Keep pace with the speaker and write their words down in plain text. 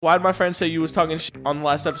Why did my friend say you was talking shit on the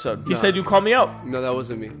last episode? He said you called me out. No, that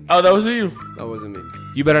wasn't me. Oh, that was you. That wasn't me.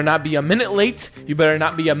 You better not be a minute late. You better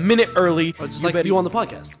not be a minute early. Or just like you on the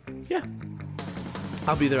podcast. Yeah.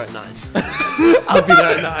 I'll be there at 9. I'll be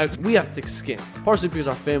there at 9. We have thick skin. Partially because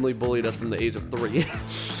our family bullied us from the age of 3.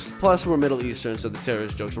 Plus, we're Middle Eastern, so the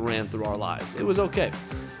terrorist jokes ran through our lives. It was okay.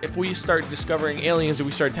 If we start discovering aliens and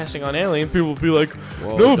we start testing on aliens, people will be like,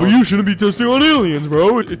 Whoa, no, but you shouldn't be testing on aliens,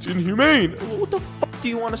 bro. It's inhumane. Well, what the fuck do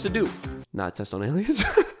you want us to do? Not test on aliens.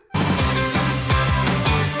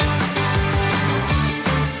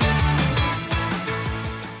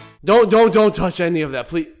 Don't touch any of that,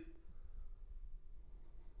 please.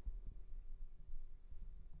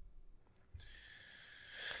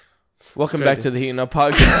 Welcome back to the Heating Up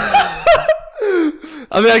Podcast.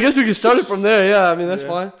 I mean, I guess we can start it from there. Yeah, I mean, that's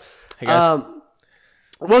fine. Hey, guys.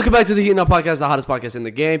 Welcome back to the Heating Up Podcast, the hottest podcast in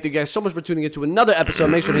the game. Thank you guys so much for tuning into another episode.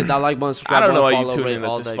 Make sure to hit that like button, subscribe, I don't know why follow, you tune rate, in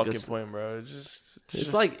all at this that fucking good point, bro. It's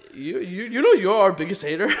just like, you know you're our biggest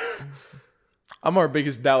hater. I'm our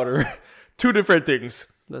biggest doubter. Two different things.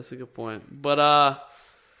 That's a good point. But,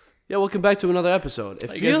 yeah, welcome back to another episode.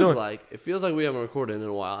 It feels like we haven't recorded in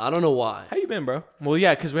a while. I don't know why. How you been, bro? Well,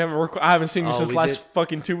 yeah, because we haven't. I haven't seen you since last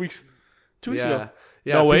fucking 2 weeks. 2 weeks ago.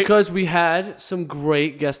 Yeah, no, wait. Because we had some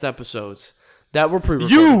great guest episodes that were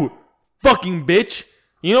pre-recorded. You fucking bitch.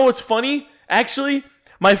 You know what's funny? Actually,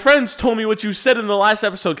 my friends told me what you said in the last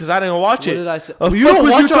episode because I didn't watch it. What did I say? Oh, you don't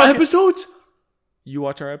watch our episodes? You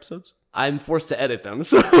watch our episodes? I'm forced to edit them,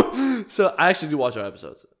 so I actually do watch our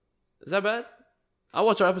episodes. Is that bad? I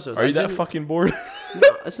watch our episodes. Are you that fucking bored?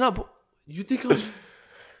 No, it's not. You think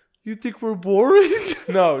we're boring?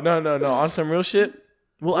 No. On some real shit.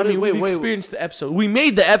 Well, I mean, we've experienced the episode. We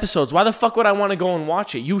made the episodes. Why the fuck would I want to go and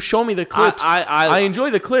watch it? You show me the clips. I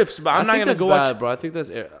enjoy the clips, but I'm not gonna go watch. Bro, I think that's.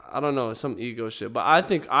 I don't know, some ego shit. But I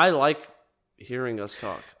think I like hearing us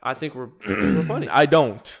talk. I think we're funny. I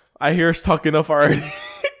don't. I hear us talk enough already.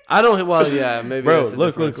 I don't. Well, yeah, maybe. Bro,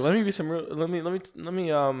 look. Let me be some real. Let me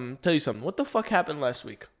tell you something. What the fuck happened last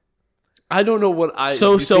week? I don't know what I.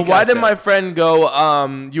 So why did my friend go?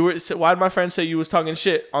 Why did my friend say you was talking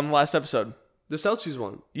shit on the last episode? The Celsius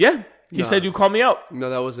one. Yeah, he said you called me out. No,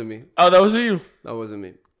 that wasn't me. Oh, that was you. That wasn't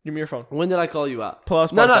me. Give me your phone. When did I call you out?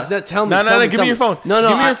 No, tell me. No, give me your phone. No,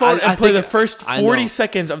 give me your phone and play the first 40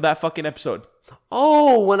 seconds of that fucking episode.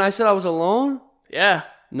 Oh, when I said I was alone? Yeah.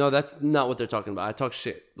 No, that's not what they're talking about. I talk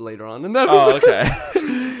shit later on in that episode. Oh,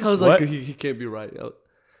 okay. I was like, he can't be right.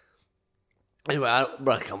 Anyway,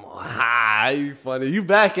 bro, come on. You funny. You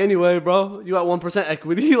back anyway, bro. You at 1%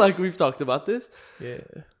 equity, like we've talked about this. Yeah.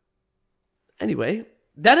 Anyway,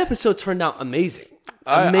 that episode turned out amazing.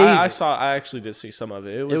 Amazing. I actually did see some of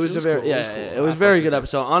it. It was a very, cool. It was very good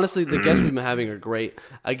episode. Honestly, the guests we've been having are great.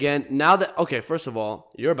 Again, first of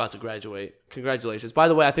all, you're about to graduate. Congratulations. By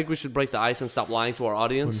the way, I think we should break the ice and stop lying to our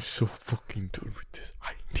audience. I'm so fucking done with this.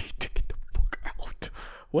 I need to get the fuck out.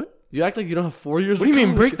 What? You act like you don't have 4 years. What do you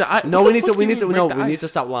mean break the ice? No, we need to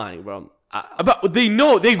stop lying, bro. They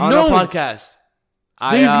know. They've known. On our podcast.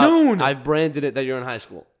 They've known. I've branded it that you're in high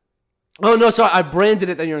school. Oh, no, sorry. I branded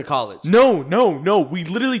it that you're in college. No. We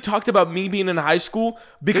literally talked about me being in high school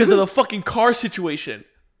because of the fucking car situation.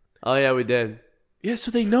 Oh, yeah, we did. Yeah,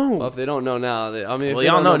 so they know. Well, if they don't know now,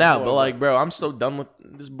 y'all know now. But, like, bro, I'm so done with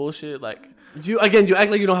this bullshit. Like, you act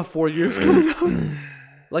like you don't have 4 years coming up.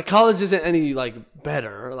 Like, college isn't any, like,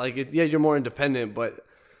 better. Like, you're more independent, but...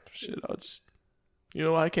 Shit, I'll just... You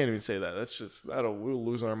know what? I can't even say that. That's just... We'll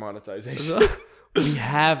lose our monetization. We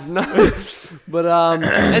have not. But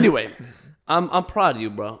anyway, I'm proud of you,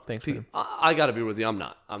 bro. Thanks, man. I gotta be with you. I'm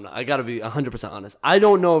not. I gotta be 100% honest. I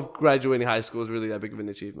don't know if graduating high school is really that big of an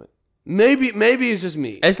achievement. Maybe it's just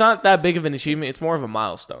me. It's not that big of an achievement. It's more of a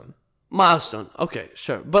milestone. Okay,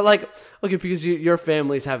 sure. But like, okay, because your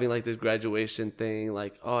family's having like this graduation thing,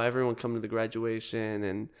 like, oh, everyone come to the graduation,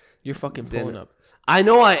 and you're fucking pulling up. I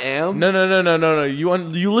know I am. No.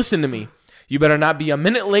 You listen to me. You better not be a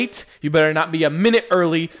minute late. You better not be a minute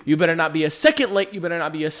early. You better not be a second late. You better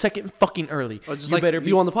not be a second fucking early. Or just better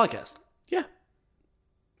be on the podcast. Yeah.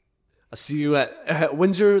 I'll see you at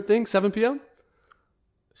when's your thing? 7 p.m.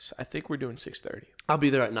 I think we're doing 6:30. I'll be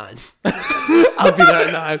there at 9. I'll be there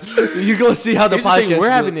at 9. You go see how the podcast. We're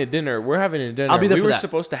having a dinner. I'll be there. We were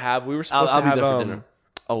supposed to have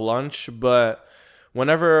a lunch, but.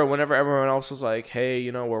 Whenever everyone else was like, hey,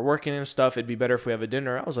 you know, we're working and stuff, it'd be better if we have a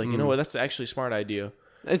dinner. I was like, you know what? That's actually a smart idea.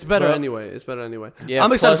 It's better anyway. Yeah,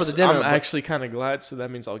 I'm excited for the dinner. I'm actually kind of glad, so that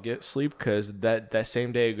means I'll get sleep because that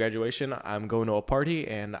same day of graduation, I'm going to a party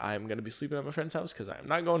and I'm going to be sleeping at my friend's house because I'm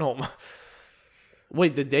not going home.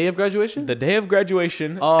 Wait, the day of graduation? The day of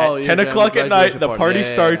graduation at 10 o'clock at night, the party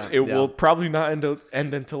starts. It will probably not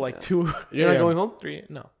end until like 2. You're not going home? 3?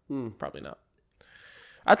 No, probably not.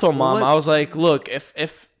 I told Mom, I was like, look,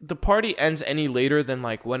 if the party ends any later than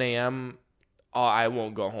like 1 a.m., I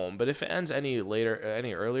won't go home. But if it ends any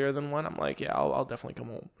earlier than 1, I'm like, yeah, I'll definitely come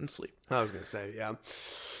home and sleep. I was going to say, yeah.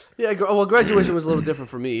 Yeah, well, graduation was a little different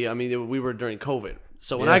for me. I mean, we were during COVID.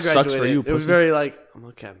 So when I graduated, for you, it was very like,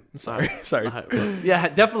 okay. Sorry. Yeah,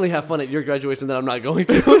 definitely have fun at your graduation that I'm not going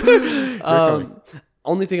to.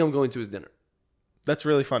 Only thing I'm going to is dinner. That's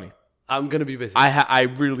really funny. I'm going to be busy.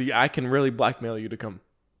 I can really blackmail you to come.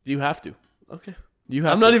 You have to. Okay.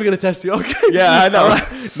 I'm not even going to test you. Okay. Yeah, I know.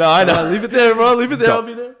 No, I know. Leave it there, bro. Leave it there. I'll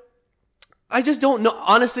be there. I just don't know.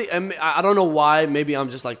 Honestly, I don't know why. Maybe I'm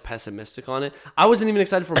just like pessimistic on it. I wasn't even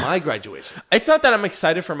excited for my graduation. It's not that I'm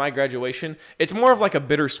excited for my graduation. It's more of like a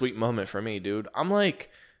bittersweet moment for me, dude. I'm like,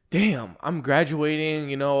 damn, I'm graduating,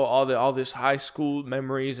 you know, all this high school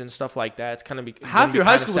memories and stuff like that. It's kind of half your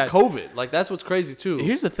high school was COVID. Like, that's what's crazy too.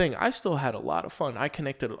 Here's the thing. I still had a lot of fun. I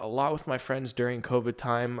connected a lot with my friends during COVID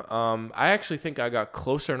time. I actually think I got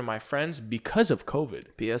closer to my friends because of COVID.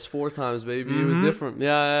 PS4 times, baby. It was different.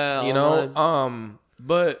 Yeah. You know,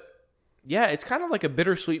 but yeah, it's kind of like a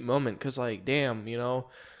bittersweet moment because, like, damn, you know,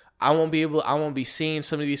 I won't be seeing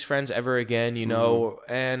some of these friends ever again, you know,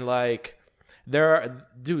 and like, there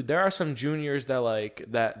are some juniors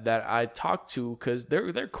that I talk to because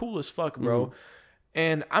they're cool as fuck, bro.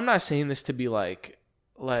 And I'm not saying this to be like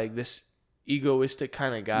this egoistic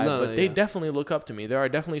kind of guy, but they definitely look up to me. There are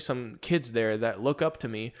definitely some kids there that look up to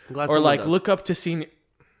me, or like look up to senior.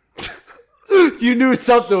 You knew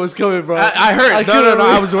something was coming, bro. I heard. No.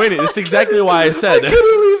 I was waiting. That's exactly why I said. I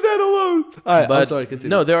couldn't leave that alone. All right, but I'm sorry.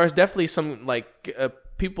 Continue. No, there are definitely some like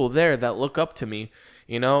people there that look up to me.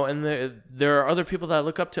 You know, and there are other people that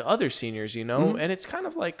look up to other seniors, you know, and it's kind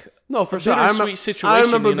of like for sure. Sweet situation. I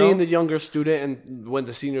remember being the younger student, and when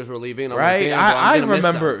the seniors were leaving, right? I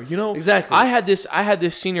remember, you know, exactly. I had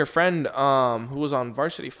this senior friend who was on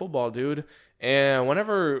varsity football, dude, and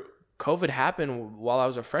whenever COVID happened while I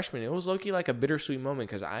was a freshman, it was low-key like a bittersweet moment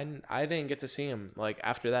because I didn't get to see him like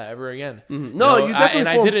after that ever again. Mm-hmm. No, you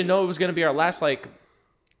definitely. I didn't know it was gonna be our last like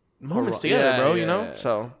moments together, bro. You know,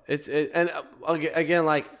 so and again,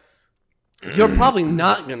 like, you're probably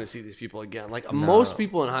not gonna see these people again. Like, most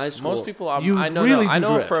people in high school, I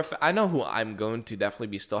know who I'm going to definitely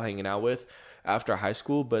be still hanging out with after high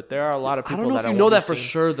school, but there are a lot of people. I don't know if you know that for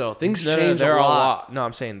sure, though. Things change a lot. No,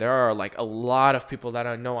 I'm saying there are like a lot of people that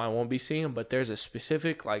I know I won't be seeing, but there's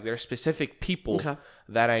specific people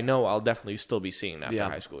that I know I'll definitely still be seeing after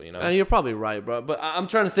high school. You know, you're probably right, bro. But I'm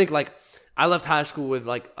trying to think like. I left high school with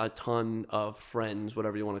like a ton of friends,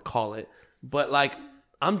 whatever you want to call it. But like,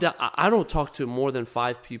 I don't talk to more than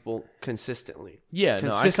 5 people consistently. Yeah,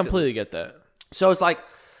 no, I completely get that. So it's like,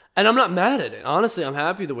 and I'm not mad at it. Honestly, I'm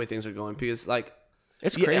happy the way things are going because like,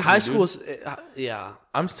 it's crazy. High school is,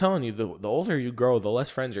 I'm telling you, the older you grow, the less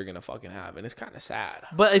friends you're gonna fucking have, and it's kind of sad.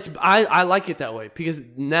 But I like it that way because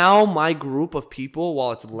now my group of people,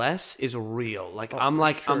 while it's less, is real. Like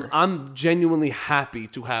I'm genuinely happy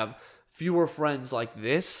to have fewer friends like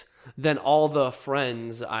this than all the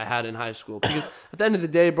friends I had in high school. Because at the end of the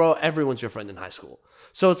day, bro, everyone's your friend in high school.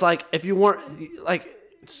 So it's like, if you weren't, like...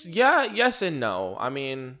 yes and no. I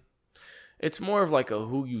mean, it's more of like a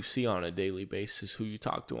who you see on a daily basis, who you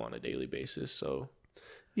talk to on a daily basis, so...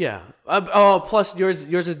 Yeah. Plus, yours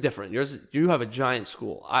is different. You have a giant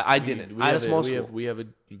school. I didn't. I had a small school. We have a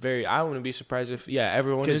very... I wouldn't be surprised if... Yeah,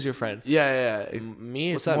 everyone is your friend. Yeah.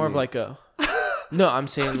 Me, it's more of like a... No, I'm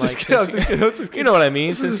saying like, you know what I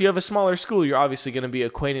mean? Since you have a smaller school, you're obviously going to be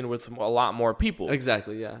acquainted with a lot more people.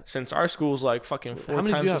 Exactly, yeah. Since our school's like fucking 4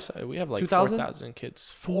 times, we have like 4,000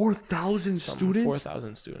 kids. 4,000 students?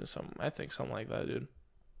 4,000 students, I think something like that, dude.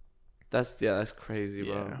 That's crazy,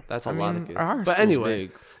 bro. Yeah. That's a lot of kids. But anyway,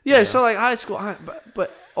 yeah. So like high school,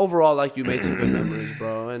 but overall, like, you made some good memories,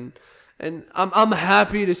 bro. And I'm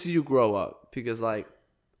happy to see you grow up because like.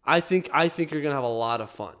 I think you're gonna have a lot of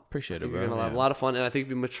fun. Appreciate it, bro. You're gonna have a lot of fun, and I think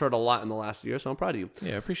you've matured a lot in the last year. So I'm proud of you.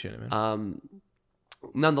 Yeah, I appreciate it, man.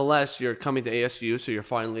 Nonetheless, you're coming to ASU, so you're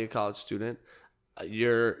finally a college student. I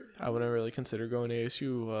wouldn't really consider going to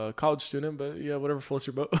ASU college student, but yeah, whatever floats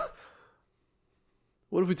your boat.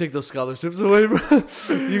 What if we take those scholarships away, bro?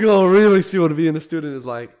 You're gonna really see what being a student is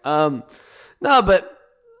like. No, but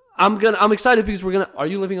I'm excited because Are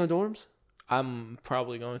you living on dorms? I'm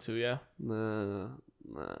probably going to. Yeah. Nah.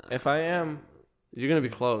 If I am, you're gonna be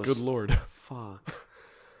close. Good Lord. Fuck.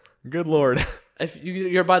 Good Lord. If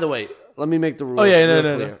you're, by the way, let me make the rules. Oh yeah,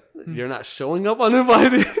 no. You're not showing up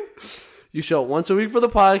uninvited. You show up once a week for the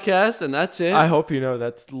podcast, and that's it. I hope you know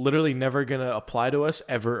that's literally never going to apply to us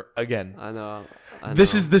ever again. I know.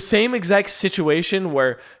 This is the same exact situation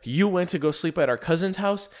where you went to go sleep at our cousin's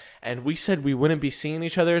house, and we said we wouldn't be seeing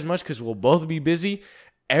each other as much because we'll both be busy.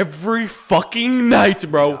 Every fucking night,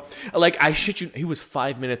 bro. Yeah. Like, I shit you. He was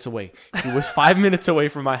 5 minutes away. He was 5 minutes away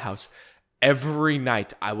from my house. Every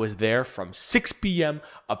night, I was there from 6 p.m.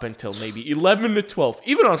 up until maybe 11 to 12.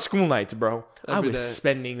 Even on school nights, bro. I was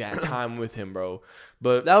spending that time with him, bro.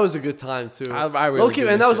 But that was a good time, too. I really okay,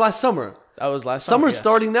 man, that was last summer. That was last summer. Summer's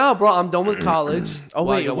starting now, bro. I'm done with college. Oh,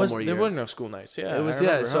 wait, there weren't no school nights. Yeah, it was.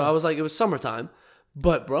 So I was like, it was summertime.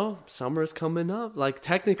 But, bro, summer is coming up. Like,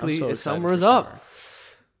 technically, summer is up.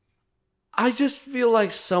 I just feel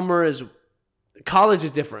like college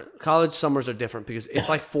is different. College summers are different because it's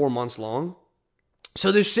like 4 months long.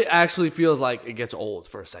 So this shit actually feels like it gets old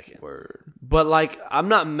for a second. Word. But like, I'm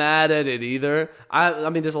not mad at it either. I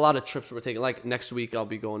mean, there's a lot of trips we're taking. Like next week, I'll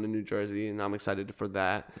be going to New Jersey, and I'm excited for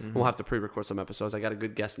that. Mm-hmm. We'll have to pre-record some episodes. I got a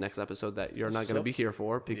good guest next episode that you're not going to be here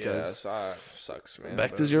for because sucks, man.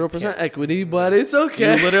 Back to 0% equity, but it's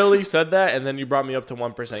okay. You literally said that, and then you brought me up to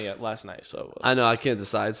 1% yet last night. So I know I can't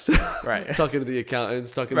decide. Right. Talking to the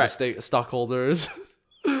accountants, talking to the stockholders.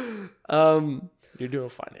 You're doing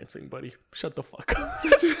financing, buddy. Shut the fuck up.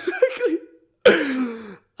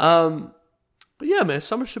 But yeah, man,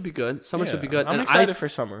 summer should be good. Summer should be good. I'm excited for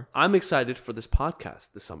summer. I'm excited for this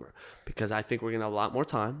podcast this summer because I think we're gonna have a lot more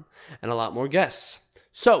time and a lot more guests.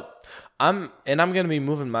 So I'm gonna be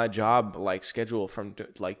moving my job like schedule from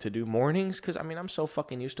to do mornings because I mean I'm so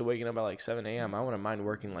fucking used to waking up at like 7 a.m. I wouldn't mind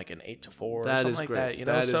working like an 8 to 4 or something like that. You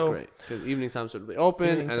know, that is great because evening times would be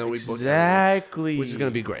open and then we book exactly, which is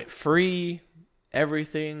gonna be great. Free.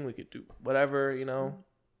 Everything we could do, whatever, you know.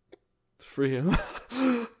 Free him.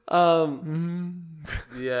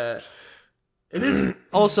 Yeah. It is.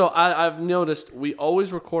 Also, I've noticed we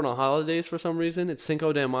always record on holidays for some reason. It's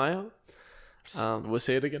Cinco de Mayo. We'll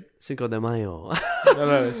say it again. Cinco de Mayo.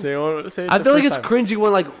 No, say it. I feel like it's cringy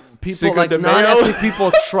when like people Cinco like non-ethnic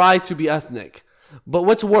people try to be ethnic. But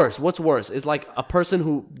what's worse? Is like a person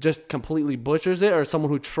who just completely butchers it, or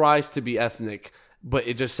someone who tries to be ethnic but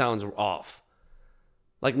it just sounds off.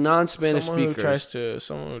 Like non-Spanish speakers.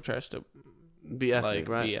 Someone who tries to be ethnic,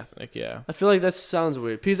 right? Be ethnic, yeah. I feel like that sounds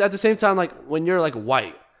weird. Because at the same time, like when you're like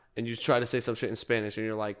white and you try to say some shit in Spanish and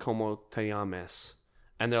you're like, "Como te llamas?"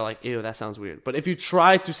 And they're like, "Ew, that sounds weird." But if you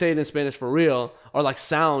try to say it in Spanish for real or like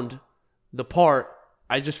sound the part,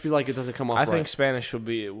 I just feel like it doesn't come off right. I think Spanish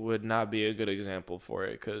would not be a good example for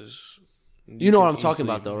it because you know what I'm talking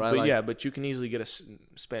about, though, right? But but you can easily get a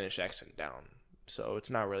Spanish accent down. So it's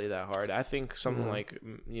not really that hard. I think something like,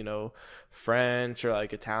 you know, French or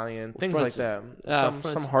like Italian, things like that.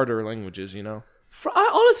 Some harder languages, you know.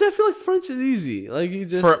 Honestly, I feel like French is easy. Like you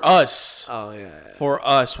just for us. Oh yeah. For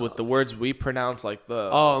us, with the words we pronounce, like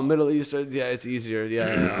the Middle Eastern. Yeah, it's easier.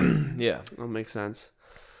 Yeah. Yeah, that makes sense.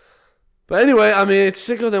 But anyway, I mean, it's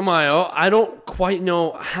Cinco de Mayo. I don't quite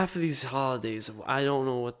know half of these holidays. I don't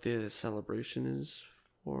know what the celebration is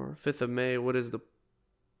for 5th of May. What is the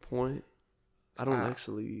point? I don't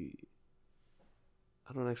actually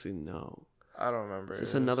know. I don't remember. Is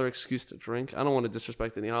this another excuse to drink? I don't want to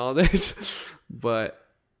disrespect any holidays, but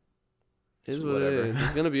it is what it is.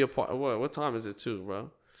 It's gonna be a party. What time is it too, bro?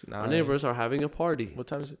 It's 9. Our neighbors are having a party. What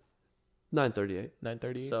time is it? 9:38.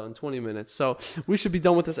 9:38. So in 20 minutes. So we should be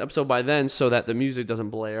done with this episode by then, so that the music doesn't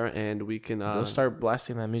blare and we can. They'll start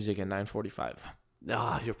blasting that music at 9:45.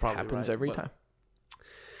 You're probably happens right, every time.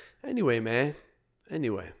 Anyway, man.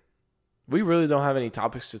 We really don't have any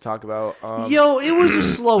topics to talk about. Yo, it was a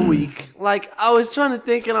slow week. Like, I was trying to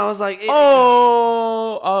think, and I was like...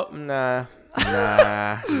 nah.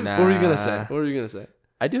 What were you going to say?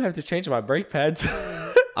 I do have to change my brake pads.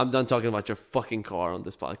 I'm done talking about your fucking car on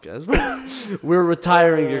this podcast. We're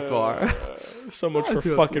retiring your car. So much for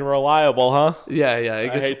fucking reliable, huh? Yeah. I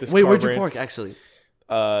hate this Wait, car where'd brand. you park, actually?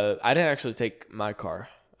 I didn't actually take my car.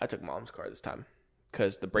 I took Mom's car this time.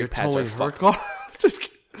 Because the brake pads are fucked. Car? Just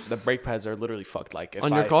kidding. The brake pads are literally fucked. Like if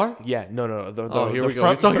on your car? Yeah, no. Here we go.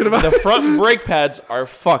 Front, talking about the front brake pads are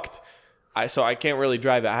fucked. So I can't really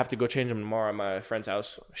drive it. I have to go change them tomorrow at my friend's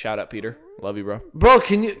house. Shout out Peter, love you, bro. Bro,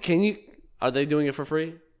 can you? Are they doing it for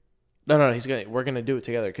free? No. We're gonna do it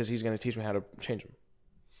together because he's gonna teach me how to change them.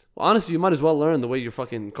 Well, honestly, you might as well learn the way your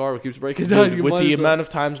fucking car keeps breaking down. Dude, with the amount of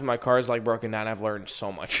times my car is like broken down, I've learned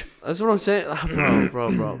so much. That's what I'm saying,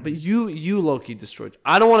 bro. But you low key destroyed.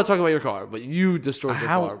 I don't want to talk about your car, but you destroyed your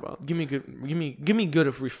car, bro. Give me good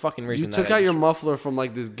if we fucking reason. You took out your muffler from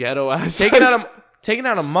like this ghetto ass. Take it out of. Taking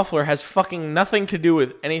out a muffler has fucking nothing to do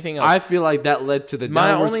with anything else. I feel like that led to the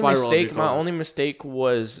downward spiral of your car. My only mistake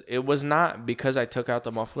was it was not because I took out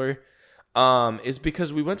the muffler. Is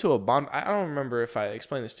because we went to a bond. I don't remember if I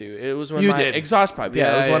explained this to you. It was when my exhaust pipe.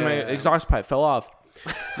 Yeah, it was when my exhaust pipe fell off.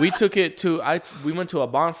 We took it to. We went to a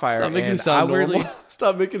bonfire. Stop making it sound normal.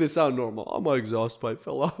 Stop making it sound normal. Oh, my exhaust pipe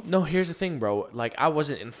fell off. No, here's the thing, bro. Like, I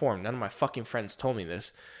wasn't informed. None of my fucking friends told me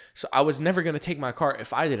this. So I was never going to take my car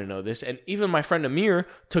if I didn't know this. And even my friend Amir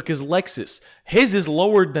took his Lexus. His is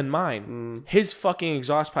lowered than mine. His fucking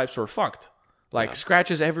exhaust pipes were fucked. Like,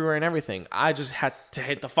 scratches everywhere and everything. I just had to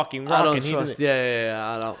hit the fucking rock. I don't trust.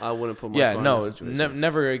 Yeah. I wouldn't put my car in that situation.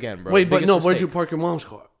 Never again, bro. Wait, but no, where'd you park your mom's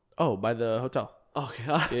car? Oh, by the hotel.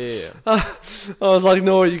 Okay. Yeah. I was like,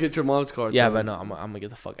 no, where you get your mom's car? Yeah, but no, I'm going to get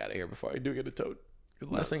the fuck out of here before I do get it towed. The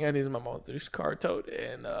last thing I need is my mother's car towed,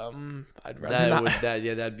 and I'd rather not.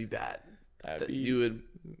 That'd be bad.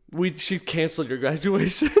 She'd cancel your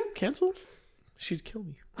graduation. Cancel? She'd kill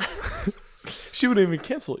me. She wouldn't even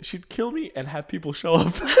cancel it. She'd kill me and have people show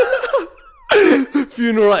up.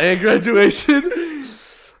 Funeral and graduation.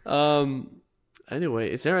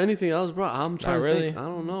 Anyway, is there anything else, bro? I'm trying to think. I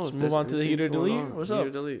don't know. Let's move on to the heat or delete. What's up? Heat or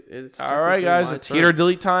delete. All right, guys. It's heat or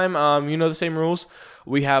delete time. You know the same rules.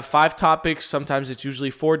 We have 5 topics. Sometimes it's usually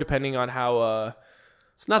 4, depending on how...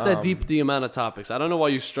 it's not that deep, the amount of topics. I don't know why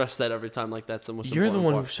you stress that every time like that. You're the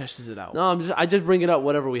one who stresses it out. No, I just bring it up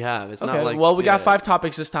whatever we have. It's not like... Well, we got 5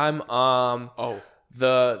 topics this time.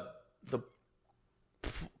 The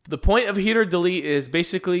point of heat or delete is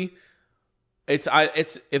basically... It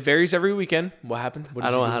varies every weekend. What happened? What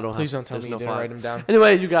did you do? Please don't tell me you didn't write them down.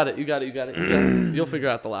 Anyway, you got it. You'll figure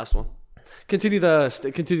out the last one. Continue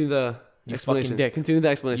the you explanation. Fucking dick. Continue the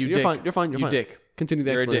explanation. You're fine. You dick. Continue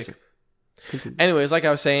the explanation. Anyways, like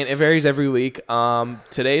I was saying, it varies every week.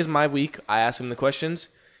 Today is my week. I ask him the questions.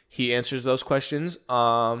 He answers those questions.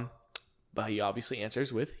 But he obviously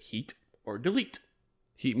answers with heat or delete.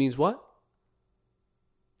 Heat means what?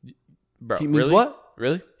 Bro, heat means what?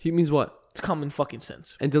 Really? Heat means what? It's common fucking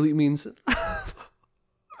sense. And delete means...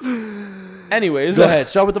 Anyways. Go ahead.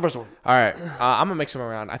 Start with the first one. All right. I'm going to mix them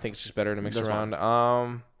around. I think it's just better to mix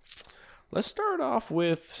around. Let's start off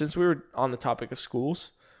with, since we were on the topic of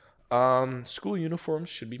schools, school uniforms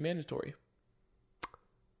should be mandatory.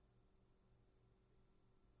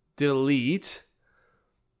 Delete.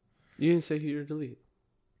 You didn't say heat or delete.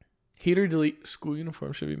 Heat or delete, school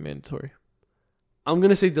uniforms should be mandatory. I'm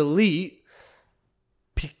going to say delete.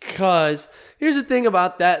 Because here's the thing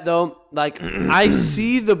about that, though. Like, I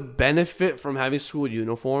see the benefit from having school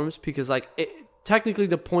uniforms because, like, technically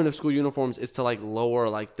the point of school uniforms is to, like, lower,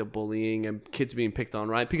 like, the bullying and kids being picked on,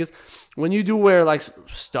 right? Because when you do wear, like,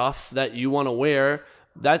 stuff that you want to wear,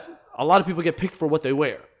 that's a lot of people get picked for what they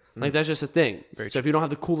wear. Like, that's just a thing. So if you don't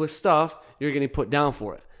have the coolest stuff, you're getting put down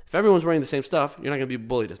for it. If everyone's wearing the same stuff, you're not going to be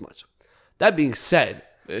bullied as much. That being said...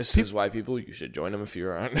 This is why you should join them if you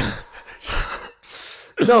aren't.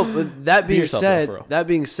 No, but that being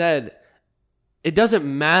said, it doesn't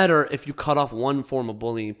matter if you cut off one form of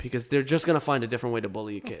bullying because they're just going to find a different way to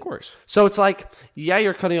bully a kid. Of course. So it's like, yeah,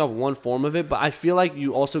 you're cutting off one form of it, but I feel like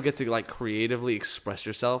you also get to like creatively express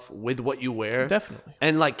yourself with what you wear. Definitely.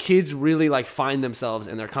 And like kids really like find themselves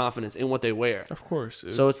and their confidence in what they wear. Of course.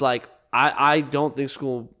 So it's like, I don't think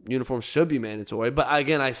school uniforms should be mandatory, but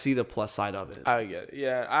again, I see the plus side of it. I get it.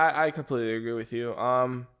 Yeah, I completely agree with you.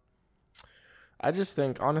 I just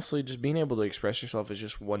think, honestly, just being able to express yourself is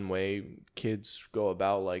just one way kids go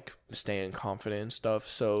about, like, staying confident and stuff.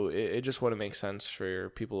 So it just wouldn't make sense for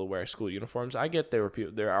people to wear school uniforms. I get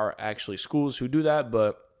there are actually schools who do that,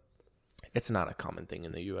 but it's not a common thing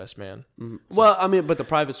in the U.S., man. Mm-hmm. Well, I mean, but the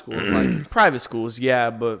private schools, like... Private schools, yeah,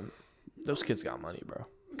 but those kids got money, bro.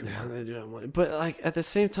 Yeah, they do have money. But, like, at the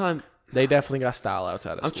same time... They definitely got style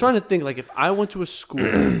outside of school. I'm trying to think, like, if I went to a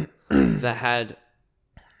school that had,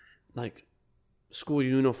 like... school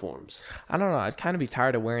uniforms. I don't know. I'd kind of be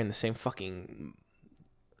tired of wearing the same fucking,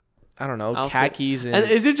 I don't know, outfit. Khakis. And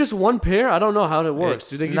is it just one pair? I don't know how it works.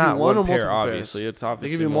 Do they give you one or multiple pairs? Obviously, it's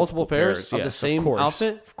obviously they give you multiple pairs of the same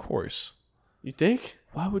outfit. Of course. You think?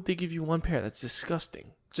 Why would they give you one pair? That's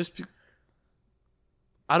disgusting.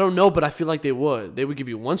 I don't know, but I feel like they would. They would give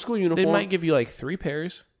you one school uniform. They might give you like 3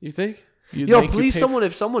 pairs. You think? Yo, please,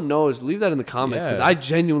 if someone knows, leave that in the comments because I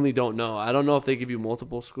genuinely don't know. I don't know if they give you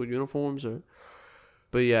multiple school uniforms or.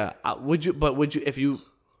 But yeah, would you if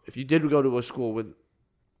you did go to a school with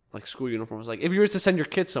like school uniforms, like if you were to send your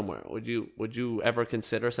kid somewhere, would you ever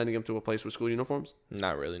consider sending them to a place with school uniforms?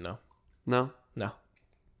 Not really, no. No? No.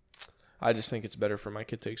 I just think it's better for my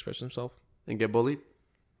kid to express himself and get bullied.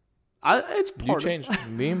 It's part you change.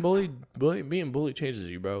 Being bullied changes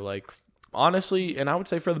you, bro. Like honestly, and I would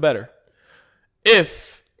say for the better.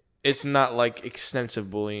 If it's not like extensive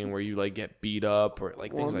bullying where you like get beat up or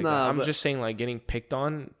like things like that. I'm just saying like getting picked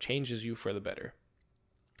on changes you for the better.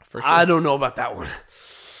 For sure. I don't know about that one.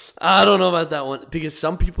 Because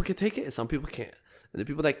some people can take it and some people can't. And the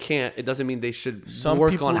people that can't, it doesn't mean they should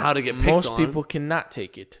work on how to get picked on. Most people cannot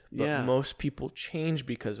take it. But most people change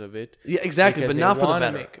because of it. Yeah, exactly. But not for the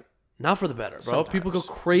better. Not for the better, bro. Sometimes. People go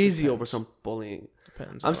crazy over some bullying.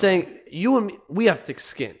 I'm saying you and me, we have thick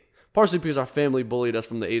skin. Partially because our family bullied us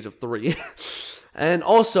from the age of 3. And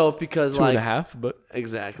also because 2.5, but.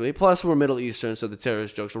 Exactly. Plus we're Middle Eastern, so the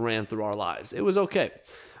terrorist jokes ran through our lives. It was okay.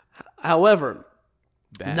 However,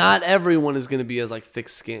 not everyone is going to be as like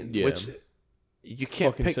thick-skinned. Yeah. Which you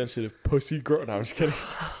can't fucking sensitive pussy girl. No, I'm just kidding.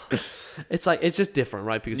 It's like, it's just different,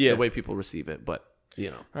 right? Because the way people receive it, but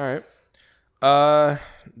you know. All right.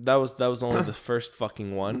 That was only the first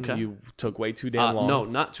fucking one. Okay. You took way too damn long. No,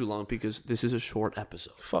 not too long because this is a short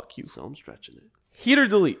episode. Fuck you. So I'm stretching it. Heat or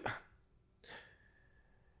delete?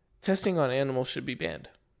 Testing on animals should be banned.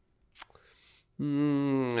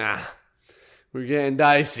 We're getting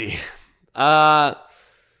dicey. I'm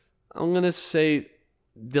gonna say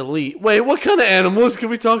delete. Wait, what kind of animals? Can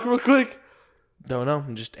we talk real quick? Don't know.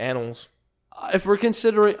 Just animals. If we're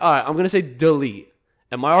considering, all right, I'm gonna say delete.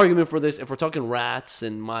 And my argument for this, if we're talking rats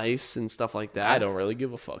and mice and stuff like that, I don't really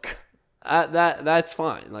give a fuck. That's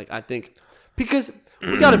fine. Like, I think, because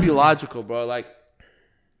we gotta be logical, bro. Like,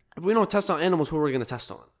 if we don't test on animals, who are we gonna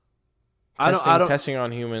test on? Testing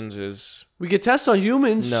on humans is... We could test on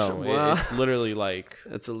humans. No, it's literally like...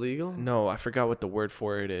 It's illegal? No, I forgot what the word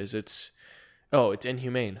for it is. It's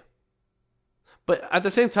inhumane. But at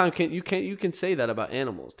the same time, you can say that about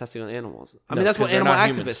animals, testing on animals. I mean, that's what animal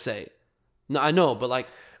activists say. No, I know, but like...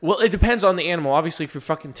 Well, it depends on the animal. Obviously, if you're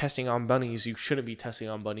fucking testing on bunnies, you shouldn't be testing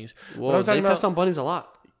on bunnies. Well, they test on bunnies a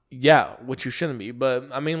lot. Yeah, which you shouldn't be. But,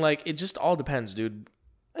 I mean, like, it just all depends, dude.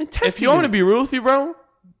 If you want me to be real with you, bro,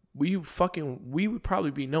 we would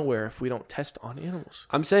probably be nowhere if we don't test on animals.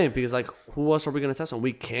 I'm saying, because, like, who else are we going to test on?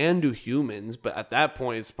 We can do humans, but at that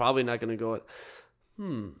point, it's probably not going to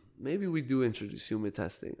go... maybe we do introduce human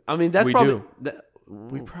testing. I mean, that's probably...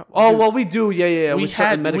 we do. Yeah. We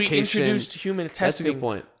introduced human testing. That's a good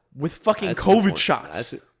point. With fucking COVID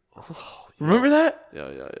shots. Remember that?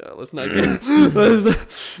 Yeah. Let's not get...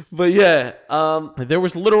 But yeah. There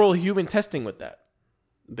was literal human testing with that.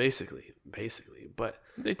 Basically. But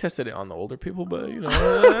they tested it on the older people, but you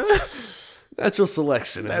know... Natural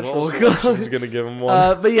selection is what we'll go. He's gonna give him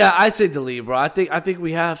one. But yeah, I'd say delete, bro. I think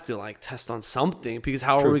we have to like test on something because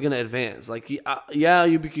how are we gonna advance? Like, you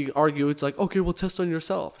could argue it's like, okay, well, test on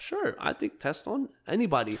yourself. Sure, I think test on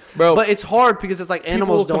anybody, bro. But it's hard because it's like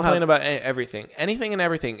animals don't complain about everything, anything and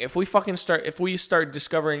everything. If we start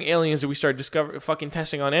discovering aliens, and we start fucking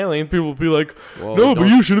testing on aliens, people will be like, no, but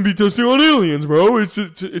you shouldn't be testing on aliens, bro. It's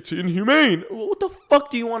inhumane. What the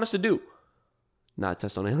fuck do you want us to do? Not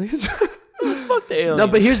test on aliens. Fuck the aliens. No,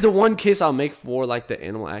 but here's the one case I'll make for like the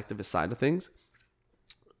animal activist side of things.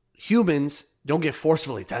 Humans don't get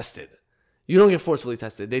forcefully tested. You don't get forcefully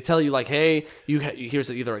tested. They tell you like, hey, here's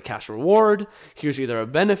either a cash reward, here's either a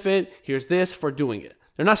benefit, here's this for doing it.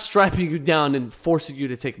 They're not strapping you down and forcing you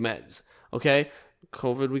to take meds. Okay?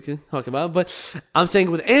 COVID we can talk about. But I'm saying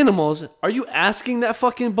with animals, are you asking that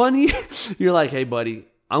fucking bunny? You're like, hey buddy,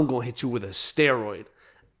 I'm going to hit you with a steroid.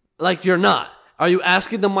 Like, you're not. Are you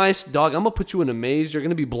asking the mice, dog, I'm going to put you in a maze. You're going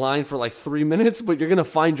to be blind for like 3 minutes, but you're going to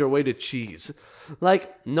find your way to cheese.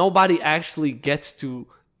 Like, nobody actually gets to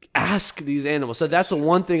ask these animals. So that's the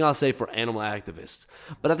one thing I'll say for animal activists.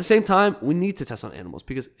 But at the same time, we need to test on animals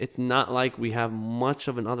because it's not like we have much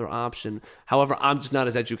of another option. However, I'm just not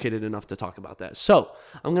as educated enough to talk about that. So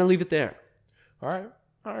I'm going to leave it there. All right.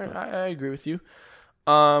 I agree with you.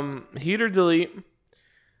 Heat or delete,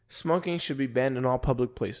 smoking should be banned in all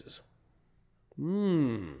public places.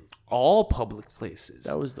 All public places.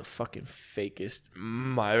 That was the fucking fakest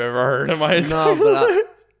I've ever heard in my No, entire but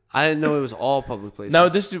I didn't know it was all public places. No,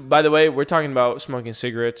 this, by the way, we're talking about smoking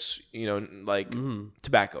cigarettes, you know, like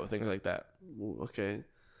tobacco, things like that. Okay.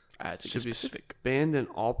 It should be specific. Banned in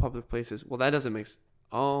all public places. Well, that doesn't make sense.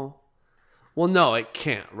 Oh. Well, no, it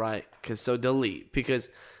can't, right? So delete. Because,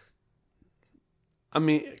 I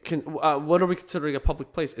mean, what are we considering a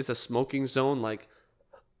public place? Is a smoking zone like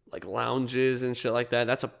lounges and shit like that?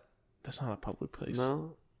 That's not a public place.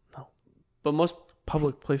 No. But most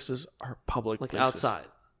public places are public like places. Outside.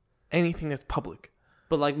 Anything that's public.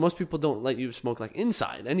 But like most people don't let you smoke like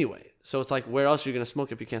inside anyway. So it's like, where else are you going to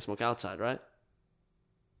smoke if you can't smoke outside, right?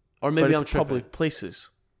 Or maybe I'm tripping. Public places.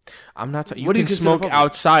 I'm not. You can smoke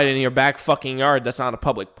outside in your back fucking yard. That's not a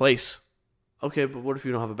public place. Okay, but what if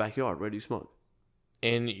you don't have a backyard? Where do you smoke?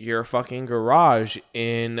 In your fucking garage,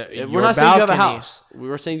 in your We're not saying you have a house. We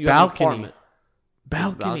were saying you have an apartment.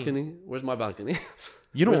 Balcony. Where's my balcony?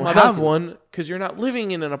 You don't have one because you're not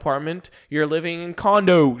living in an apartment. You're living in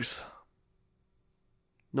condos.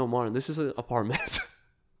 No, Martin, this is an apartment.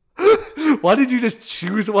 Why did you just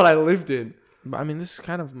choose what I lived in? I mean, this is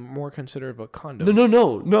kind of more considered a condo.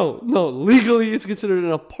 No. Legally, it's considered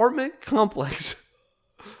an apartment complex.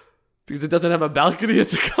 Because it doesn't have a balcony,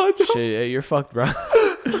 it's a condo. Shit, yeah, you're fucked, bro.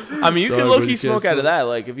 I mean, you can low-key smoke out of that.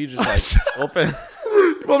 Like, if you just, like, open...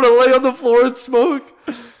 You want me to lay on the floor and smoke?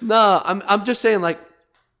 Nah, I'm just saying, like,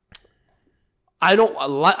 I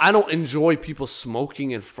don't enjoy people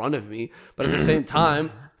smoking in front of me, but at the same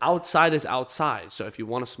time, outside is outside. So if you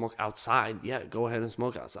want to smoke outside, yeah, go ahead and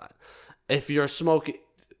smoke outside. If you're smoking,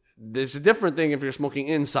 there's a different thing if you're smoking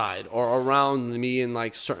inside or around me in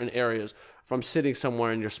like certain areas. If I'm sitting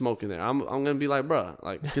somewhere and you're smoking there, I'm gonna be like, bro,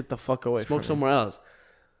 like get the fuck away. Smoke somewhere else.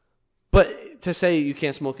 But to say you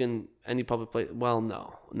can't smoke in any public place, well,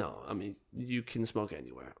 no. I mean, you can smoke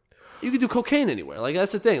anywhere. You could do cocaine anywhere. Like,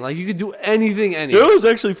 that's the thing. Like, you could do anything anywhere. It was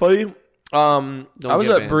actually funny. I was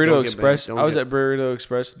at Burrito Express. I was at Burrito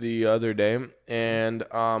Express the other day, and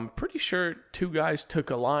I'm pretty sure 2 guys took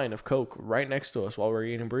a line of Coke right next to us while we were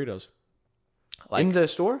eating burritos. Like, in the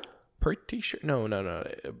store? Pretty sure. No.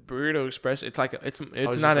 Burrito Express. It's like it's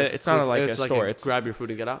not a store. It's grab your food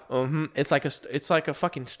and get out. It's like a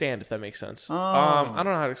fucking stand, if that makes sense. I don't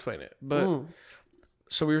know how to explain it, but.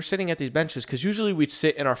 So we were sitting at these benches because usually we'd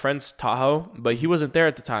sit in our friend's Tahoe, but he wasn't there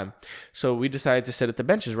at the time. So we decided to sit at the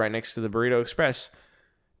benches right next to the Burrito Express.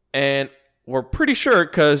 And we're pretty sure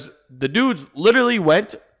because the dudes literally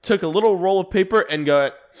took a little roll of paper and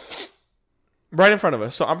got right in front of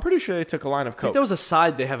us. So I'm pretty sure they took a line of Coke. I think that was a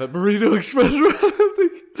side they have at Burrito Express.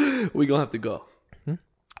 We're going to have to go.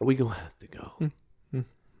 We're going to have to go.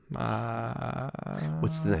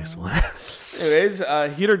 What's the next one? Anyways,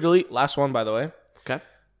 heat or delete. Last one, by the way. Okay.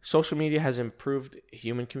 Social media has improved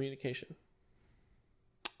human communication.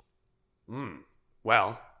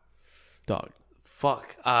 Well, dog.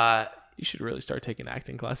 Fuck. You should really start taking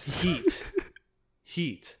acting classes.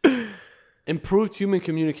 Heat. Improved human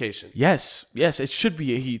communication. Yes, it should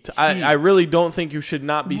be a heat. I really don't think you should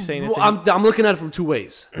not be saying it. I'm looking at it from 2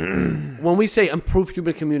 ways. When we say improve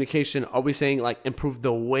human communication, are we saying like improve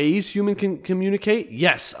the ways human can communicate?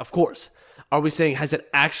 Yes, of course. Are we saying has it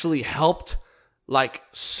actually helped like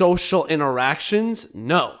social interactions?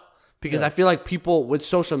 No. Because I feel like people with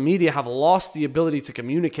social media have lost the ability to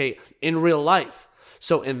communicate in real life.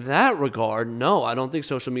 So in that regard, no, I don't think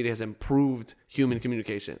social media has improved human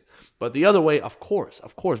communication. But the other way, of course,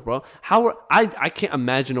 bro. I can't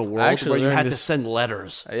imagine a world where you had to send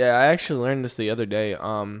letters. Yeah, I actually learned this the other day.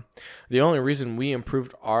 The only reason we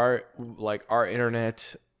improved our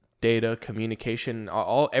internet data communication,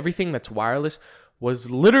 everything that's wireless,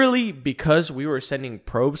 was literally because we were sending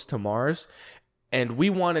probes to Mars, and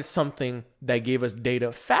we wanted something that gave us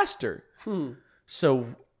data faster.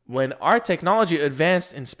 So when our technology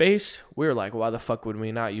advanced in space, we were like, why the fuck would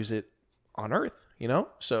we not use it on Earth? You know?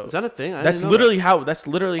 So is that a thing? That's literally how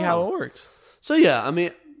it works. So yeah, I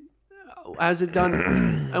mean, has it done?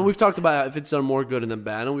 And we've talked about if it's done more good than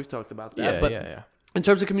bad, and we've talked about that. Yeah. In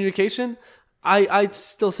terms of communication, I'd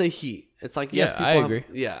still say heat. It's like yes, people I agree.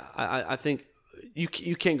 I think.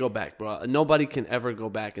 You can't go back, bro. Nobody can ever go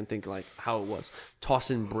back and think like how it was.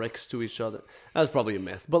 Tossing bricks to each other. That was probably a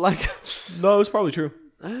myth. But like... No, it's probably true.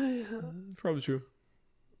 It's probably true.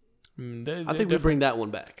 I think we bring that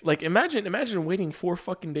one back. Like imagine waiting 4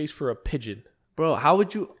 fucking days for a pigeon. Bro, how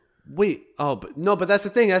would you... Wait. Oh, but that's the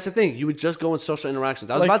thing. You would just go in social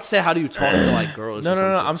interactions. I was about to say, how do you talk to like girls? No.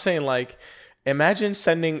 I'm saying like, imagine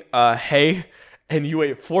sending a hey and you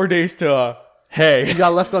wait 4 days to hey. You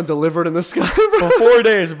got left undelivered in the sky, bro. For 4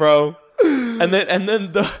 days, bro. And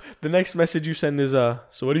then the next message you send is so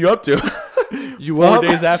what are you up to? You 4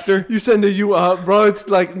 days after you send a you up, bro. It's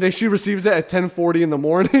like she receives it at 10:40 in the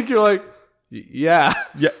morning. You're like, yeah.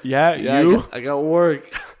 I got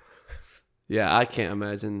work. Yeah, I can't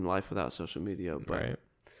imagine life without social media. But right.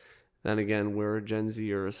 Then again, we're Gen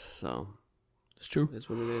Zers, so it's true. It's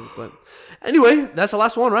what it is. But anyway, that's the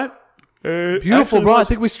last one, right? Beautiful, bro. I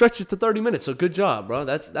think we stretched it to 30 minutes, so good job, bro.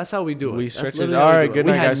 That's how we do it. We stretched it. All right, good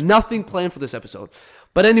night, guys. We had nothing planned for this episode.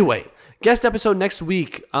 But anyway, guest episode next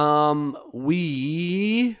week.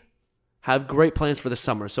 We have great plans for the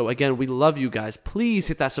summer. So again, we love you guys. Please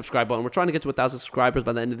hit that subscribe button. We're trying to get to 1,000 subscribers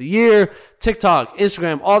by the end of the year. TikTok,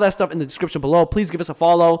 Instagram, all that stuff in the description below. Please give us a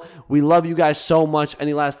follow. We love you guys so much.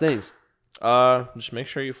 Any last things? Just make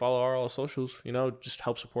sure you follow our all socials. Just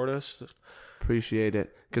help support us. Appreciate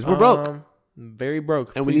it. Because we're broke. Very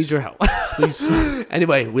broke. And we need your help. Please.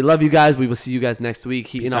 Anyway, we love you guys. We will see you guys next week.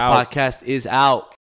 Heating Up Podcast is out.